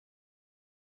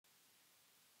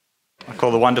call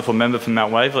the wonderful member from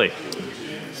Mount Waverley.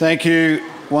 Thank you,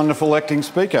 wonderful Acting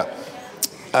Speaker.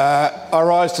 I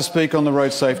rise to speak on the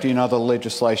Road Safety and Other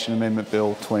Legislation Amendment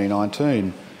Bill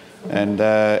 2019. And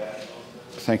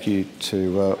thank you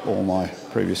to all my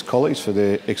previous colleagues for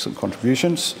their excellent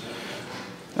contributions.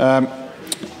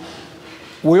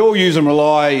 We all use and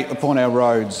rely upon our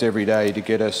roads every day to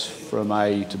get us from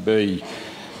A to B,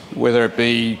 whether it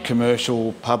be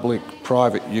commercial, public,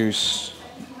 private use.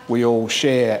 We all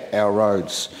share our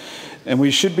roads, and we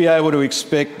should be able to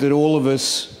expect that all of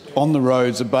us on the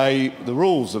roads obey the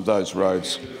rules of those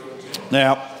roads.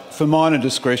 Now, for minor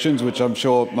discretions, which I'm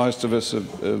sure most of us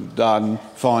have done,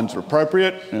 fines are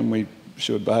appropriate and we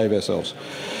should behave ourselves.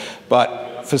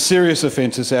 But for serious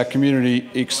offences, our community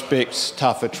expects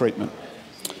tougher treatment.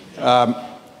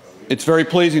 It's very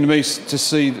pleasing to me to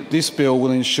see that this bill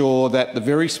will ensure that the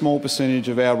very small percentage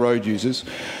of our road users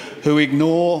who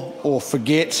ignore or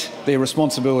forget their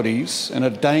responsibilities and are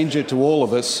a danger to all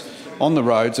of us on the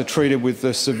roads are treated with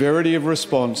the severity of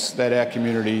response that our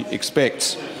community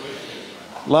expects.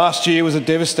 Last year was a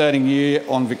devastating year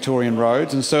on Victorian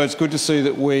roads, and so it's good to see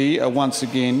that we are once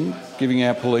again giving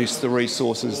our police the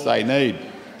resources they need.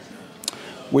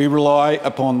 We rely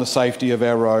upon the safety of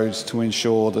our roads to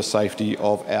ensure the safety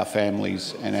of our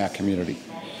families and our community.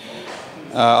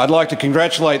 I'd like to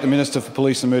congratulate the Minister for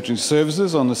Police and Emergency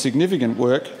Services on the significant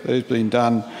work that has been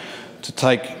done to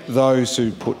take those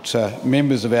who put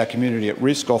members of our community at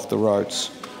risk off the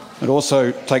roads. I'd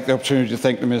also take the opportunity to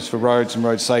thank the Minister for Roads and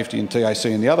Road Safety and TAC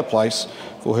in the other place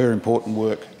for her important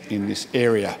work in this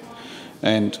area.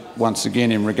 And once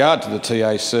again, in regard to the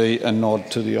TAC, a nod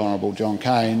to the Honourable John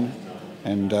Cain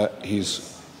and his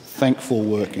thankful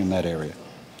work in that area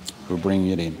for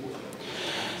bringing it in.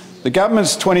 The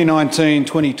government's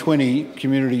 2019-2020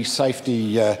 Community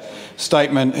Safety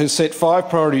Statement has set 5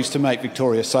 priorities to make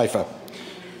Victoria safer.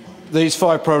 These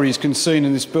 5 priorities can be seen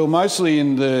in this bill mostly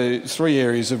in the 3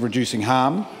 areas of reducing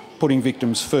harm, putting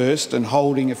victims first and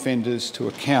holding offenders to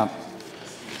account.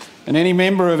 And any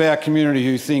member of our community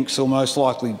who thinks, or most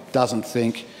likely doesn't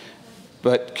think,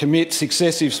 but commits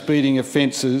excessive speeding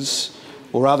offences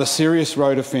or other serious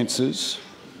road offences,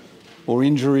 or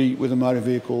injury with a motor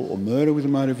vehicle or murder with a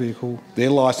motor vehicle, their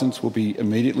licence will be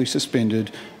immediately suspended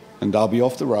and they'll be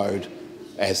off the road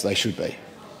as they should be.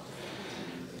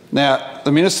 Now,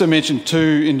 the Minister mentioned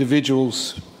 2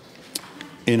 individuals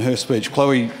in her speech,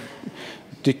 Chloe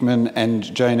Dickman and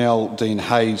Janelle Dean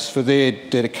Hayes, for their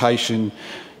dedication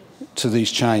to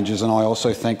these changes, and I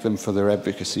also thank them for their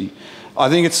advocacy. I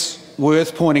think it's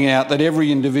worth pointing out that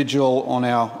every individual on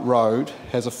our road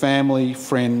has a family,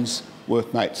 friends,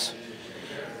 workmates.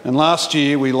 And last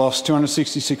year we lost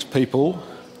 266 people,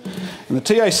 and the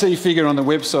TAC figure on the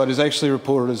website is actually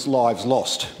reported as lives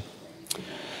lost.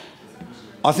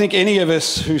 I think any of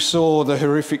us who saw the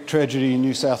horrific tragedy in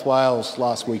New South Wales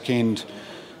last weekend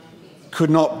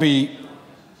could not be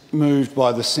moved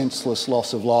by the senseless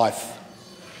loss of life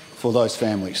for those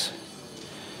families.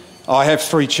 I have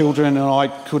 3 children and I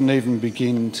couldn't even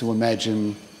begin to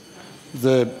imagine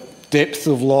the depth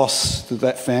of loss that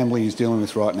that family is dealing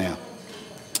with right now.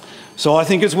 So I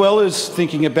think as well as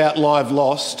thinking about lives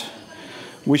lost,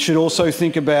 we should also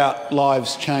think about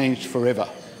lives changed forever.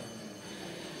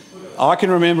 I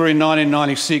can remember in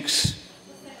 1996,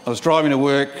 I was driving to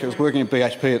work, I was working at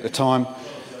BHP at the time,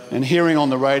 and hearing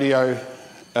on the radio,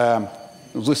 I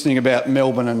was listening about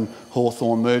Melbourne and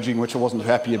Hawthorn merging, which I wasn't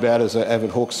happy about as an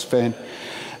avid Hawks fan.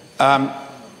 Over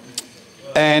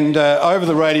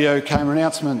the radio came an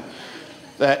announcement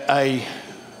that a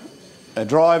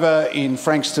driver in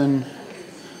Frankston,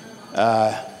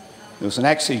 there was an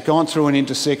accident, he'd gone through an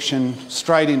intersection,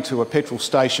 straight into a petrol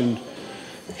station,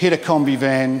 hit a combi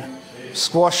van,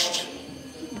 squashed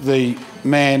the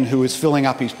man who was filling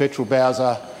up his petrol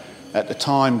bowser at the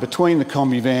time between the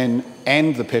combi van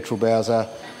and the petrol bowser.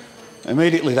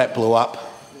 Immediately that blew up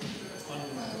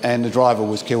and the driver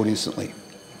was killed instantly.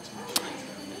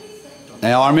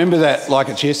 Now I remember that like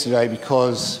it's yesterday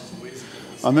because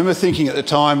I remember thinking at the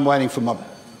time, waiting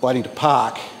to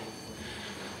park,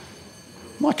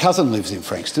 my cousin lives in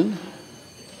Frankston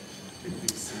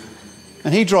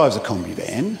and he drives a combi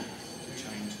van,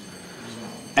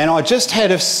 and I just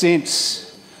had a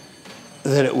sense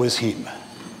that it was him.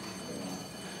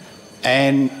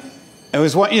 And it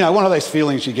was one of those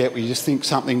feelings you get where you just think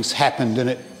something's happened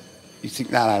and you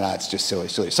think, no, it's just silly.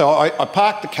 So I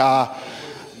parked the car.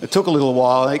 It took a little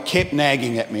while and it kept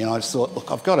nagging at me, and I just thought,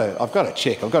 look, I've got to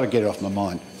check, I've got to get it off my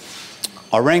mind.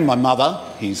 I rang my mother,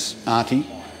 his auntie,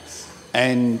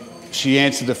 and she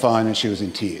answered the phone and she was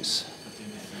in tears.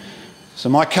 So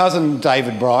my cousin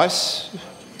David Bryce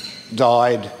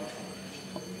died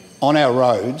on our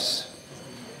roads.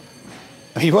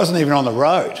 He wasn't even on the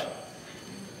road.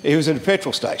 He was at a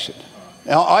petrol station.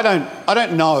 Now, I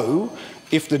don't know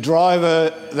if the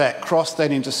driver that crossed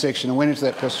that intersection and went into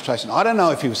that petrol station, I don't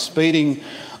know if he was speeding,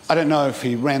 I don't know if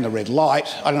he ran the red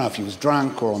light, I don't know if he was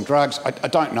drunk or on drugs, I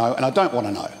don't know, and I don't want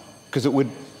to know, because it would,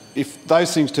 if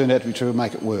those things turned out to be true, it would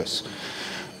make it worse.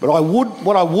 But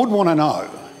what I would want to know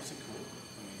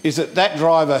is that that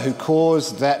driver who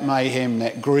caused that mayhem,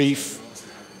 that grief,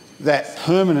 that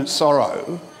permanent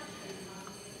sorrow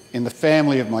in the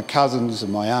family of my cousins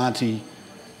and my auntie,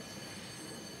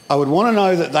 I would want to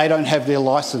know that they don't have their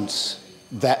licence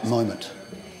that moment.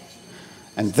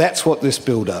 And that's what this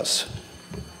bill does.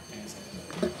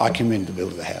 I commend the bill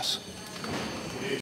to the House.